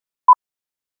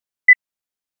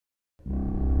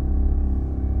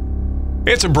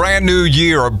It's a brand new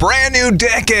year, a brand new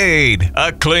decade,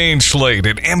 a clean slate,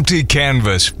 an empty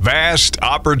canvas, vast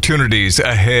opportunities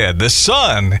ahead. The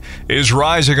sun is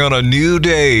rising on a new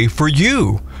day for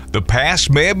you. The past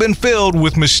may have been filled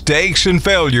with mistakes and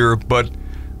failure, but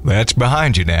that's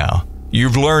behind you now.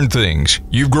 You've learned things.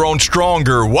 You've grown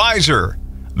stronger, wiser.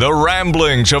 The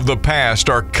ramblings of the past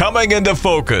are coming into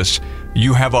focus.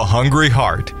 You have a hungry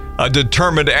heart, a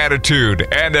determined attitude,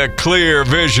 and a clear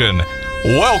vision.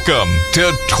 Welcome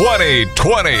to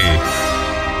 2020.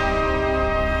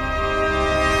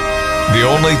 The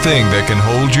only thing that can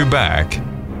hold you back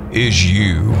is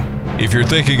you. If you're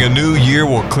thinking a new year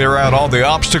will clear out all the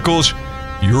obstacles,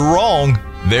 you're wrong.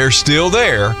 They're still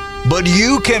there, but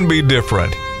you can be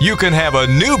different. You can have a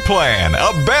new plan,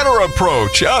 a better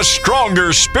approach, a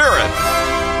stronger spirit.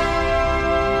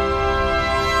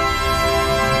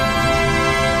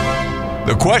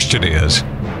 The question is,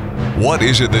 what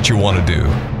is it that you want to do?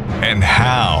 And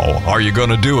how are you going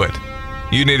to do it?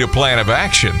 You need a plan of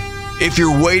action. If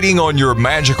you're waiting on your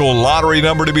magical lottery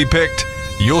number to be picked,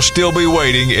 you'll still be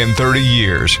waiting in 30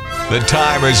 years. The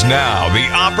time is now. The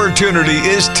opportunity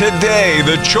is today.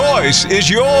 The choice is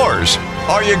yours.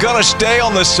 Are you going to stay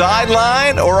on the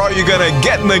sideline or are you going to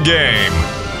get in the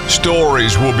game?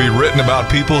 Stories will be written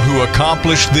about people who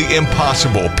accomplished the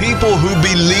impossible, people who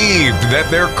believed that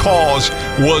their cause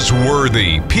was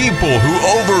worthy, people who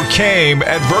overcame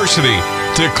adversity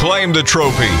to claim the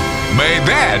trophy. May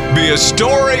that be a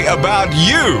story about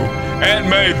you, and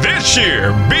may this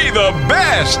year be the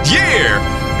best year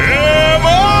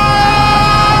ever!